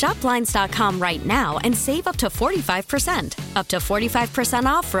 Shop Blinds.com right now and save up to 45%. Up to 45%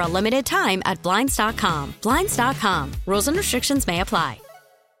 off for a limited time at Blinds.com. Blinds.com. Rules and restrictions may apply.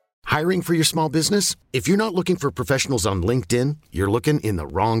 Hiring for your small business? If you're not looking for professionals on LinkedIn, you're looking in the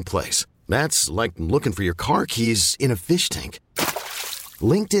wrong place. That's like looking for your car keys in a fish tank.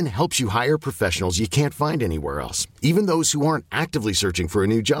 LinkedIn helps you hire professionals you can't find anywhere else, even those who aren't actively searching for a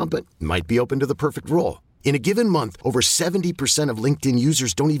new job but might be open to the perfect role. In a given month, over 70% of LinkedIn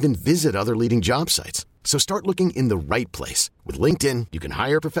users don't even visit other leading job sites. So start looking in the right place. With LinkedIn, you can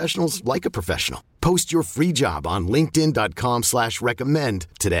hire professionals like a professional. Post your free job on linkedin.com/recommend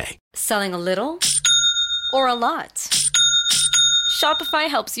today. Selling a little or a lot? Shopify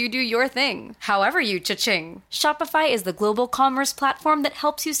helps you do your thing, however you cha-ching. Shopify is the global commerce platform that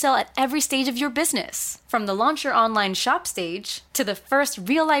helps you sell at every stage of your business. From the launch your online shop stage, to the first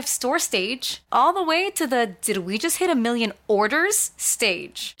real-life store stage, all the way to the did we just hit 1 million orders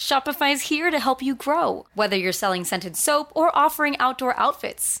stage. Shopify's here to help you grow. Whether you're selling scented soap or offering outdoor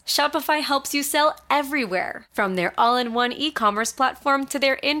outfits, Shopify helps you sell everywhere. From their all-in-one e-commerce platform to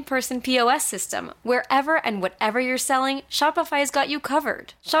their in-person POS system, wherever and whatever you're selling, Shopify's got you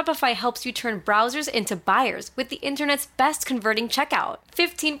covered. Shopify helps you turn browsers into buyers with the internet's best converting checkout.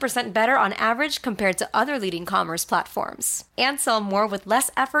 15% better on average compared to other leading commerce platforms. And sell more with less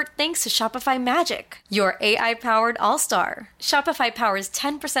effort thanks to Shopify Magic, your AI-powered all-star. Shopify powers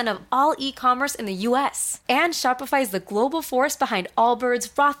 10% of all e-commerce in the U.S. And Shopify is the global force behind Allbirds,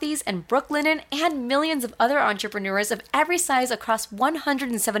 Rothy's, and Brooklinen, and millions of other entrepreneurs of every size across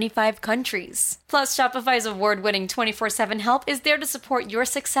 175 countries. Plus, Shopify's award-winning 24/7 help is there to support your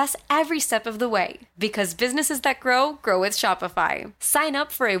success every step of the way. Because businesses that grow, grow with Shopify. Sign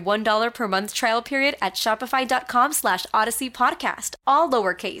up for a $1 per month trial period at shopify.com/Odyssey Podcast, all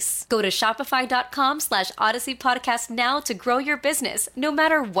lowercase. Go to shopify.com/Odyssey Podcast now to grow your business, no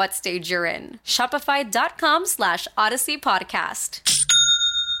matter what stage you're in. Shopify.com/Odyssey Podcast.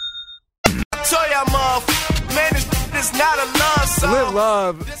 The Live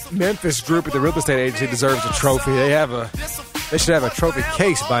Love Memphis group at the real estate agency deserves a trophy. They should have a trophy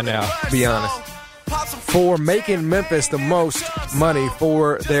case by now, to be honest, for making Memphis the most money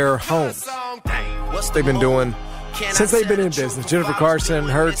for their homes. They've been doing since they've been in business. Jennifer Carson and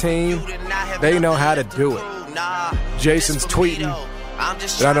her team, they know how to do it. Jason's tweeting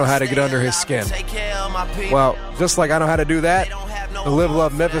that I know how to get under his skin. Well, just like I know how to do that, the Live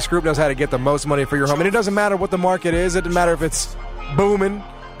Love Memphis group knows how to get the most money for your home. And it doesn't matter what the market is. It doesn't matter if it's booming.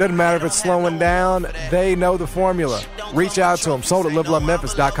 Doesn't matter if it's slowing down. They know the formula. Reach out to them. Sold at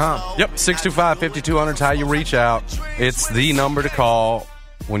livelovememphis.com. Yep, 625-5200 is how you reach out. It's the number to call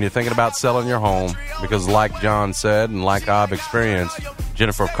when you're thinking about selling your home, because like John said and like I've experienced,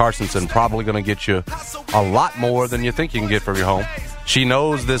 Jennifer Carsonson probably going to get you a lot more than you think you can get for your home. She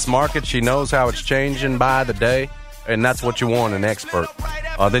knows this market. She knows how it's changing by the day, and that's what you want, an expert.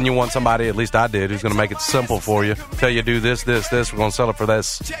 Then you want somebody, at least I did, who's going to make it simple for you. Tell you do this, this, this. We're going to sell it for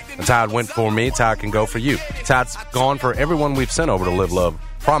this. That's how it went for me. It's how it can go for you. It's how it's gone for everyone we've sent over to Live Love.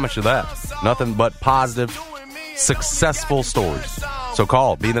 Promise you that. Nothing but positive, successful stories. So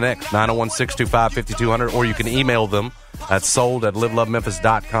call. Be the next. 901-625-5200. Or you can email them. That's sold at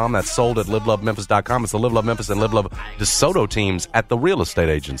livelovememphis.com. That's sold at livelovememphis.com. It's the Live Love Memphis and Live Love DeSoto teams at the real estate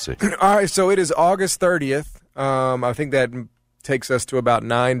agency. All right, so it is August 30th. I think that takes us to about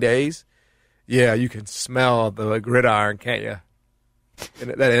 9 days. Yeah, you can smell the gridiron, can't you?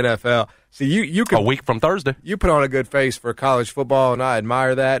 That NFL. See, you can, a week from Thursday. You put on a good face for college football, and I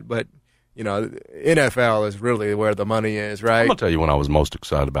admire that. But you know, NFL is really where the money is, right? I'm gonna tell you when I was most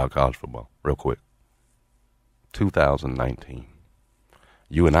excited about college football, real quick. 2019.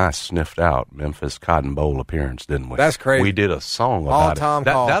 You and I sniffed out Memphis Cotton Bowl appearance, didn't we? That's crazy. We did a song about All-time it.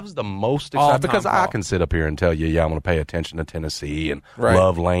 call. That was the most exciting, because I can sit up here and tell you, yeah, I'm going to pay attention to Tennessee and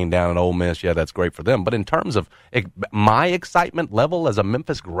love laying down at Ole Miss. Yeah, that's great for them. But in terms of my excitement level as a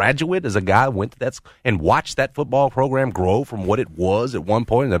Memphis graduate, as a guy who went to that and watched that football program grow from what it was at one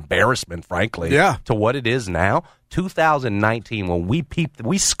point, an embarrassment, frankly, to what it is now. 2019, when we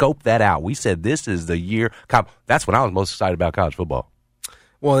scoped that out, we said this is the year. That's when I was most excited about college football.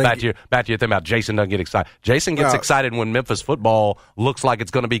 Well, back to your thing about Jason doesn't get excited. Jason gets excited when Memphis football looks like it's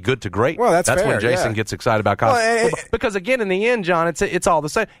going to be good to great. Well, that's fair, when Jason gets excited about college football. Because again, in the end, John, it's all the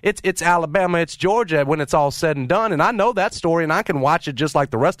same. It's Alabama, it's Georgia when it's all said and done, and I know that story, and I can watch it just like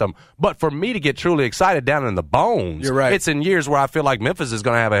the rest of them. But for me to get truly excited down in the bones, you're right. It's in years where I feel like Memphis is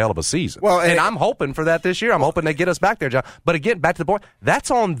going to have a hell of a season. Well, and I'm hoping for that this year. I'm hoping they get us back there, John. But again, back to the point, that's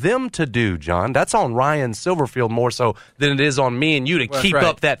on them to do, John. That's on Ryan Silverfield more so than it is on me and you to keep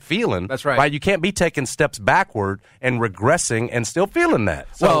up that feeling. That's right. You can't be taking steps backward and regressing and still feeling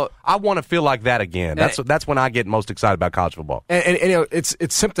that. So I want to feel like that again. That's when I get most excited about college football. And you know, it's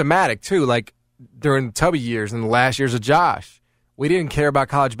symptomatic too. Like during the Tubby years and the last years of Josh, we didn't care about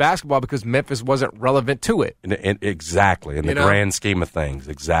college basketball because Memphis wasn't relevant to it. Exactly, in the grand scheme of things,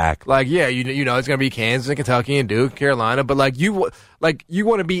 exactly. Like, yeah, you know, it's going to be Kansas and Kentucky and Duke, Carolina, but you want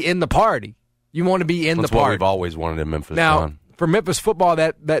to be in the party. You want to be in the party. That's what we've always wanted in Memphis. Now, John. For Memphis football,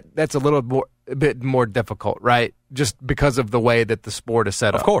 that's a bit more difficult, right? Just because of the way that the sport is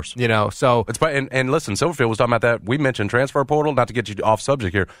set up. Of course. You know, so. And listen, Silverfield was talking about that. We mentioned transfer portal, not to get you off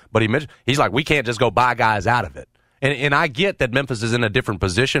subject here, but he's like, we can't just go buy guys out of it. And I get that Memphis is in a different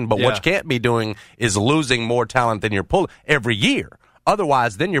position, but what you can't be doing is losing more talent than you're pulling every year.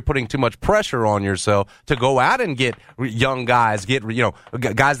 Otherwise, then you're putting too much pressure on yourself to go out and get young guys,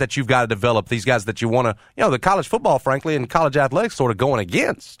 guys that you've got to develop, these guys that you want to, the college football, frankly, and college athletics sort of going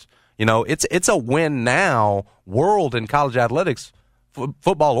against. It's a win now world in college athletics,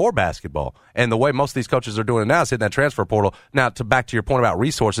 football or basketball. And the way most of these coaches are doing it now is hitting that transfer portal. Now, back to your point about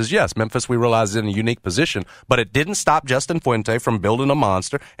resources, yes, Memphis, we realize, is in a unique position, but it didn't stop Justin Fuente from building a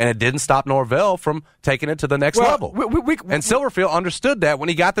monster, and it didn't stop Norvell from taking it to the next level. And Silverfield understood that when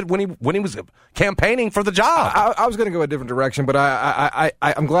he got when he was campaigning for the job. I was going to go a different direction, but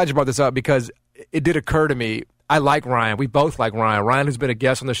I'm glad you brought this up because it did occur to me. I like Ryan. We both like Ryan. Ryan, who's been a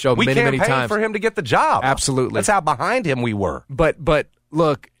guest on the show many times. We campaigned for him to get the job. Absolutely. That's how behind him we were. But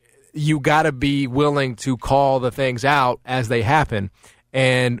look, you got to be willing to call the things out as they happen.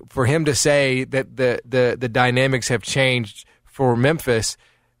 And for him to say that the dynamics have changed for Memphis,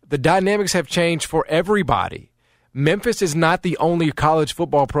 the dynamics have changed for everybody. Memphis is not the only college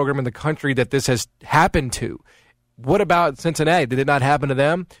football program in the country that this has happened to. What about Cincinnati? Did it not happen to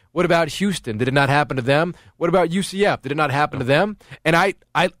them? What about Houston? Did it not happen to them? What about UCF? Did it not happen to them? And I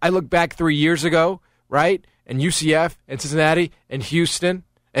look back 3 years ago, right? And UCF and Cincinnati and Houston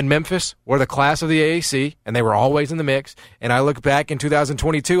and Memphis were the class of the AAC, and they were always in the mix. And I look back in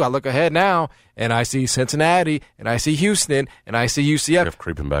 2022, I look ahead now, and I see Cincinnati, and I see Houston, and I see UCF. They're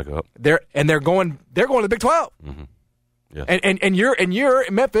creeping back up. They're going to the Big 12. Mm-hmm. Yeah. And your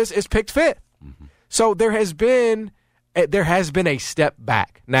Memphis is picked fifth. Mm-hmm. So there has been a step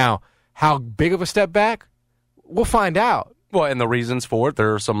back. Now, how big of a step back? We'll find out. Well, and the reasons for it,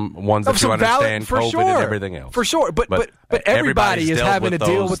 there are some ones that you understand, COVID and everything else. For sure, but everybody is having to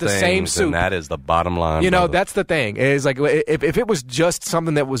deal with the same soup. And that is the bottom line. That's the thing. Is like if it was just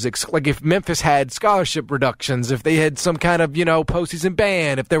something that was like if Memphis had scholarship reductions, if they had some kind of postseason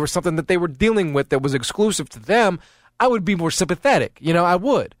ban, if there was something that they were dealing with that was exclusive to them, I would be more sympathetic. I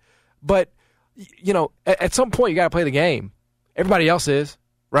would. But at some point you got to play the game. Everybody else is,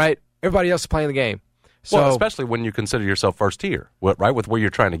 right? Everybody else is playing the game. So, well, especially when you consider yourself first tier, right, with where you're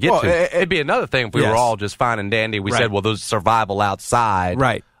trying to get to. It'd be another thing if we were all just fine and dandy. We said, well, there's survival outside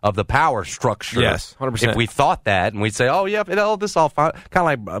of the power structure. Yes, 100%. If we thought that, and we'd say, oh, yeah, this all fine.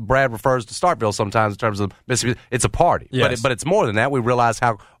 Kind of like Brad refers to Starkville sometimes in terms of Mississippi. It's a party. Yes. But it's more than that. We realize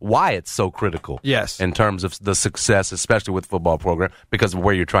why it's so critical. Yes. In terms of the success, especially with the football program, because of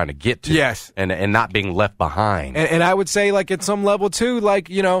where you're trying to get to. Yes. And not being left behind. And I would say, like, at some level, too,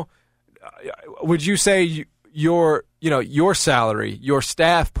 like, would you say your salary, your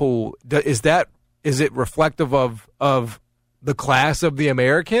staff pool, is it reflective of the class of the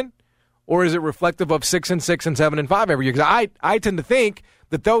American, or is it reflective of 6 and 6 and 7 and 5 every year? Because I tend to think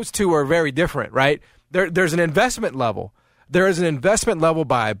that those two are very different, right? There's an investment level. There is an investment level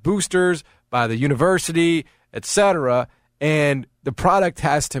by boosters, by the university, etc., and the product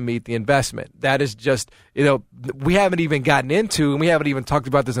has to meet the investment. That is just, we haven't even gotten into, and we haven't even talked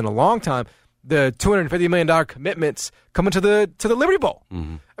about this in a long time, the $250 million commitments coming to the Liberty Bowl.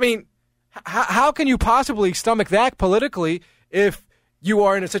 Mm-hmm. I mean, how can you possibly stomach that politically if you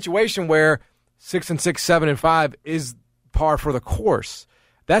are in a situation where 6 and 6, 7 and 5 is par for the course?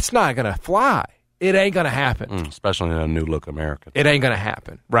 That's not going to fly. It ain't going to happen. Especially in a new look America. It ain't going to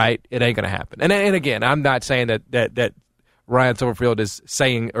happen, right? It ain't going to happen. And again, I'm not saying that Ryan Silverfield is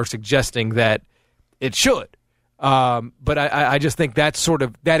saying or suggesting that it should. But I just think that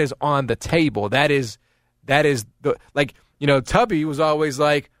is on the table. That is the, like, Tubby was always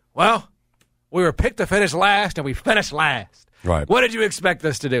like, well, we were picked to finish last, and we finished last. Right. What did you expect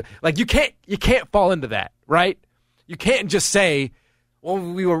us to do? Like, you can't fall into that, right? You can't just say, well,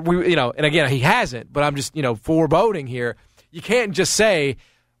 we and again, he hasn't, but I'm just, foreboding here. You can't just say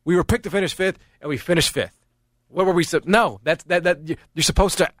we were picked to finish fifth and we finished fifth. What were we? No, that you're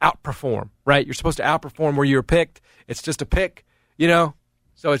supposed to outperform, right? You're supposed to outperform where you were picked. It's just a pick, So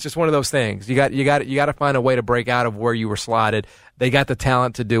it's just one of those things. You got to find a way to break out of where you were slotted. They got the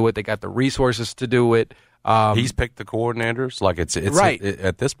talent to do it. They got the resources to do it. He's picked the coordinators. Like it's right.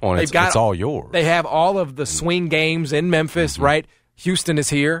 At this point, it's all yours. They have all of the swing games in Memphis, right? Houston is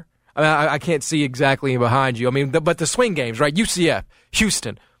here. I mean, I can't see exactly behind you. I mean, but the swing games, right? UCF,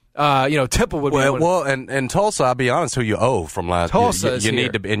 Houston. Temple would be one. And Tulsa, I'll be honest, who you owe from last year. Tulsa is you here.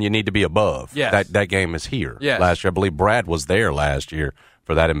 you need to be above. Yes. That game is here. Yes. Last year, I believe Brad was there last year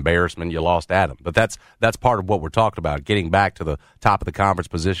for that embarrassment. You lost Adam, but that's part of what we're talking about. Getting back to the top of the conference,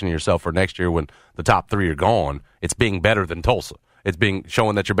 positioning yourself for next year when the top three are gone. It's being better than Tulsa. It's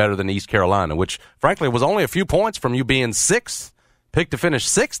showing that you're better than East Carolina, which frankly was only a few points from you being sixth, picked to finish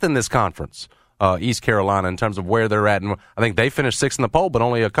sixth in this conference. East Carolina in terms of where they're at, and I think they finished sixth in the poll, but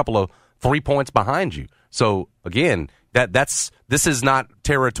only a couple of 3 points behind you. So again, this is not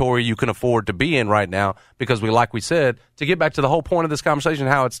territory you can afford to be in right now because like we said, to get back to the whole point of this conversation,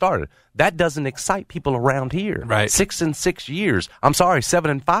 how it started, that doesn't excite people around here. Right. 6 and 6 years. I'm sorry, 7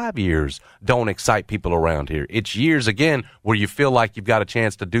 and 5 years don't excite people around here. It's years again where you feel like you've got a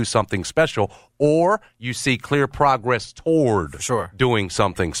chance to do something special, or you see clear progress toward doing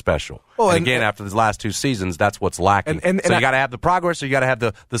something special. Well, and again, after the last 2 seasons, that's what's lacking. So you got to have the progress, or you got to have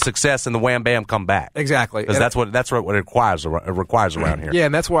the success, and the wham bam come back. Exactly, because that's what it requires around here. Yeah,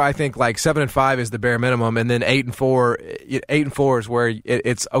 and that's why I think like 7 and 5 is the bare minimum, and then 8 and 4. 8 and 4 is where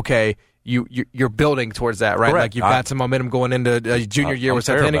it's okay. You're building towards that, right? Correct. Like you've got some momentum going into junior year with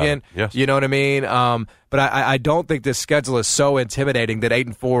Seth Hennigan. Yes. You know what I mean? But I don't think this schedule is so intimidating that 8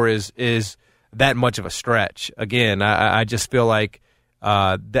 and 4 is that much of a stretch. Again, I just feel like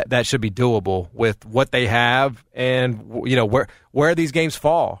that should be doable with what they have, and where these games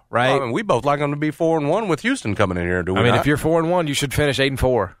fall, right? Well, I mean, we both like them to be 4-1 with Houston coming in here. If you're 4-1, you should finish 8 and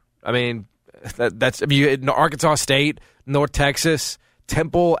 4. I mean, that's Arkansas State, North Texas,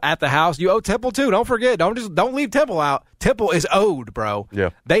 Temple at the house. You owe Temple too. Don't forget. Don't leave Temple out. Temple is owed, bro. Yeah,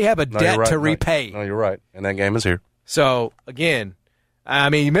 they have a debt to repay. No, you're right, and that game is here. So again,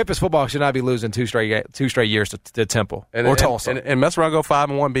 I mean, Memphis football should not be losing 2 straight years to Temple or Tulsa. And mess around, go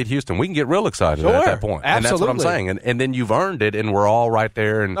 5-1, beat Houston. We can get real excited at that point. Absolutely. And that's what I'm saying. And then you've earned it, and we're all right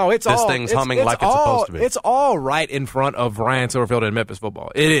there. And thing's humming like it's supposed to be. It's all right in front of Ryan Silverfield and Memphis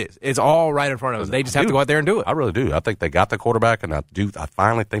football. It is. It's all right in front of them. They just have to go out there and do it. I really do. I think they got the quarterback, and I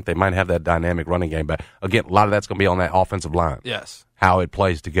finally think they might have that dynamic running game back. Again, a lot of that's going to be on that offensive line. Yes. How it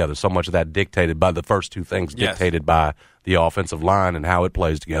plays together. So much of that dictated by the first 2 things, dictated by the offensive line and how it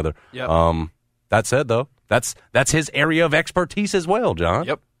plays together. Yep. That said, though, that's his area of expertise as well, John.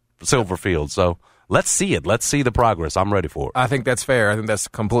 Yep. Silverfield. So let's see it. Let's see the progress. I'm ready for it. I think that's fair. I think that's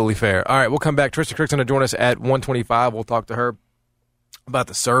completely fair. All right, we'll come back. Tristan Crick's going to join us at 1:25. We'll talk to her about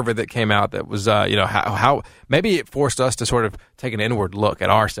the survey that came out that was, how maybe it forced us to sort of take an inward look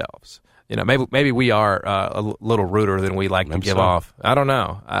at ourselves. Maybe we are a little ruder than we like to give off. I don't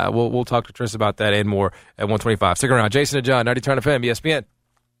know. We'll talk to Tris about that and more at 1:25. Stick around. Jason and John, 90 Turn FM, ESPN.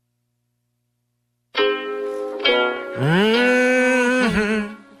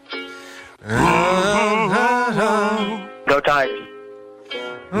 Go Tigers.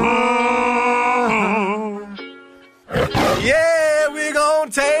 Yeah, we're going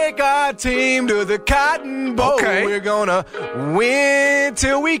to take our team to the Cotton Bowl. Okay. We're going to win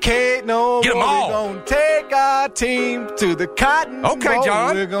till we can't no Get 'em more. all. We're going to take our team to the Cotton Bowl. Okay,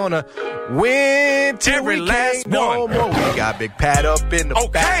 John. We're going to win till Every we last can't no one. more. We got Big Pat up in the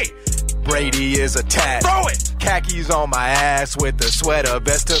back. Brady is attached. Throw it. Khakis on my ass with the sweater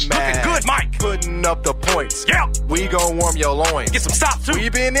vest to match. Looking good, Mike. Putting up the points. Yeah. We gon' warm your loins. Get some stops, too. We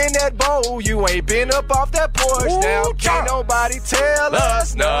been in that bowl. You ain't been up off that porch. Ooh, Now John. can't nobody tell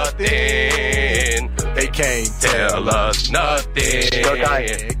us nothing. They can't tell us nothing. Go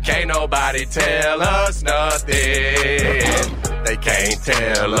Tigers. Can't nobody tell us nothing. They can't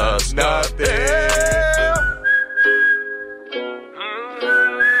tell us nothing.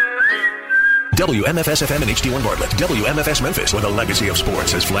 WMFS-FM and HD1 Bartlett. WMFS Memphis, where the legacy of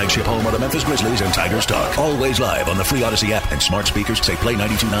sports is flagship home of the Memphis Grizzlies and Tigers talk. Always live on the free Odyssey app and smart speakers. Say Play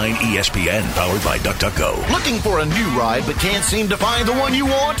 92.9 ESPN, powered by DuckDuckGo. Looking for a new ride but can't seem to find the one you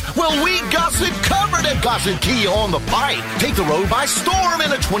want? Well, we got it covered at Gossett Kia on the Pike. Take the road by storm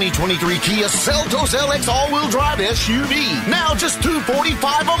in a 2023 Kia Seltos LX all-wheel drive SUV. Now just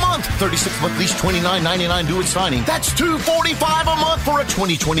 $245 a month. 36 month lease, $29.99 due at signing. That's $245 a month for a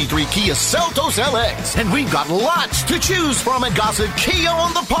 2023 Kia Seltos LX. And we've got lots to choose from at Gossett Kia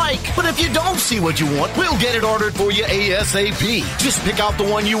on the Pike. But if you don't see what you want, we'll get it ordered for you ASAP. Just pick out the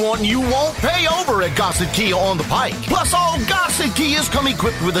one you want and you won't pay over at Gossett Kia on the Pike. Plus, all Gossett Kias come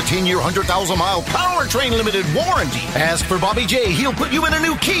equipped with a 10-year, 100,000-mile powertrain limited warranty. Ask for Bobby J. He'll put you in a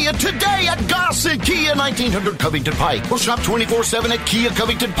new Kia today at Gossett Kia, 1900 Covington Pike. Or shop 24/7 at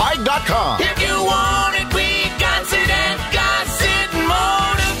KiaCovingtonPike.com. If you want it, we got it at Gossett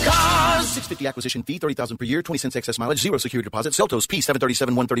Motor Cars. $650 acquisition fee, $30,000 per year, 20 cents excess mileage, 0 security deposit. Seltos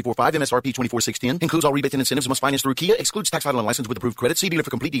P737-134.5, MSRP 24,610. Includes all rebates and incentives. Must finance through Kia. Excludes tax title and license with approved credit. See dealer for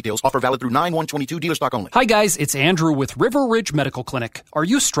complete details. Offer valid through 9/1/22. Dealer stock only. Hi guys, it's Andrew with River Ridge Medical Clinic. Are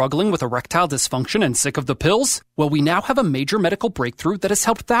you struggling with erectile dysfunction and sick of the pills? Well, we now have a major medical breakthrough that has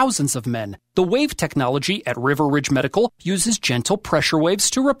helped thousands of men. The wave technology at River Ridge Medical uses gentle pressure waves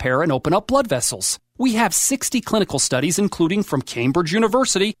to repair and open up blood vessels. We have 60 clinical studies, including from Cambridge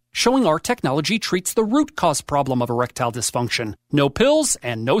University, showing our technology treats the root cause problem of erectile dysfunction. No pills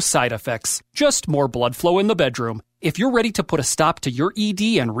and no side effects, just more blood flow in the bedroom. If you're ready to put a stop to your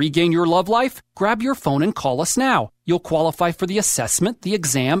ED and regain your love life, grab your phone and call us now. You'll qualify for the assessment, the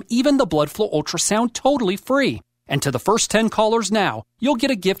exam, even the blood flow ultrasound totally free. And to the first 10 callers now, you'll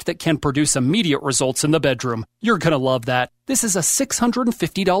get a gift that can produce immediate results in the bedroom. You're going to love that. This is a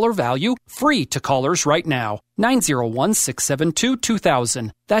 $650 value, free to callers right now.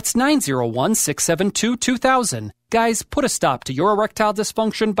 901-672-2000. That's 901-672-2000. Guys, put a stop to your erectile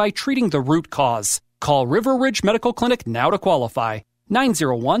dysfunction by treating the root cause. Call River Ridge Medical Clinic now to qualify.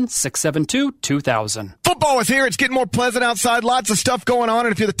 901-672-2000. Football is here. It's getting more pleasant outside. Lots of stuff going on.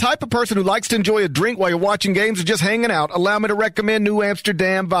 And if you're the type of person who likes to enjoy a drink while you're watching games or just hanging out, allow me to recommend New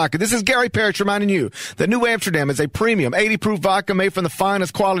Amsterdam Vodka. This is Gary Parrish reminding you that New Amsterdam is a premium 80-proof vodka made from the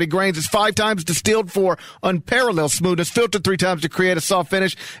finest quality grains. It's 5 times distilled for unparalleled smoothness, filtered 3 times to create a soft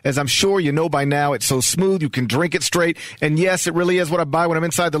finish. As I'm sure you know by now, it's so smooth you can drink it straight. And yes, it really is what I buy when I'm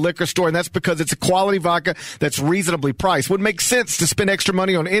inside the liquor store, and that's because it's a quality vodka that's reasonably priced. Would make sense to spend extra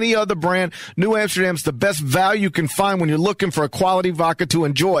money on any other brand. New Amsterdam's the best value you can find when you're looking for a quality vodka to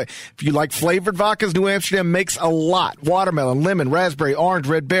enjoy. If you like flavored vodkas, New Amsterdam makes a lot. Watermelon, lemon, raspberry, orange,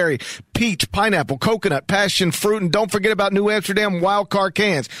 red berry, peach, pineapple, coconut, passion fruit, and don't forget about New Amsterdam Wild Card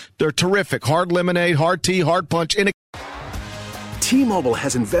cans. They're terrific. Hard lemonade, hard tea, hard punch. T-Mobile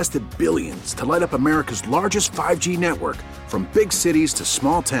has invested billions to light up America's largest 5G network, from big cities to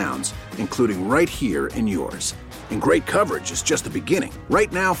small towns, including right here in yours. And great coverage is just the beginning.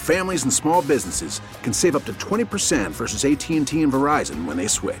 Right now, families and small businesses can save up to 20% versus AT&T and Verizon when they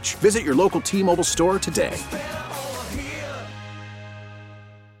switch. Visit your local T-Mobile store today.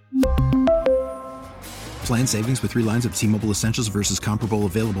 Plan savings with 3 lines of T-Mobile Essentials versus comparable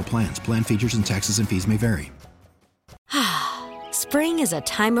available plans. Plan features and taxes and fees may vary. Spring is a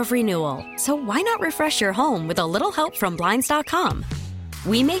time of renewal, so why not refresh your home with a little help from Blinds.com?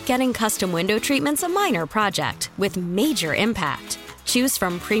 We make getting custom window treatments a minor project with major impact. Choose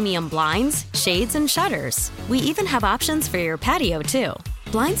from premium blinds, shades, and shutters. We even have options for your patio, too.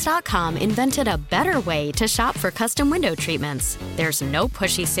 Blinds.com invented a better way to shop for custom window treatments. There's no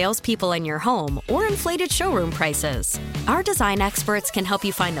pushy salespeople in your home or inflated showroom prices. Our design experts can help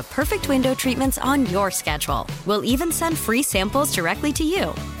you find the perfect window treatments on your schedule. We'll even send free samples directly to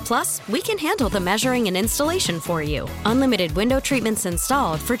you. Plus, we can handle the measuring and installation for you. Unlimited window treatments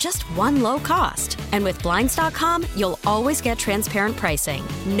installed for just one low cost. And with Blinds.com, you'll always get transparent pricing.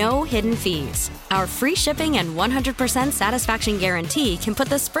 No hidden fees. Our free shipping and 100% satisfaction guarantee can put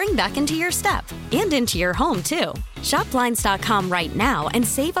the spring back into your step and into your home, too. Shop Blinds.com right now and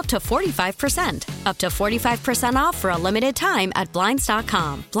save up to 45%. Up to 45% off for a limited time at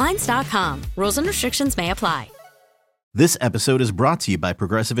Blinds.com. Blinds.com. Rules and restrictions may apply. This episode is brought to you by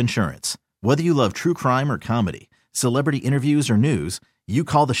Progressive Insurance. Whether you love true crime or comedy, celebrity interviews or news, you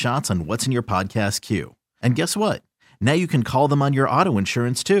call the shots on what's in your podcast queue. And guess what? Now you can call them on your auto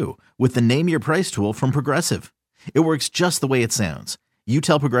insurance, too, with the Name Your Price tool from Progressive. It works just the way it sounds. You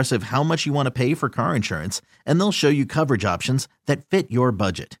tell Progressive how much you want to pay for car insurance, and they'll show you coverage options that fit your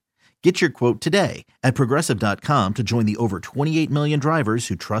budget. Get your quote today at Progressive.com to join the over 28 million drivers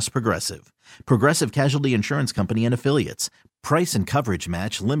who trust Progressive. Progressive Casualty Insurance Company and Affiliates. Price and coverage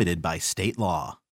match limited by state law.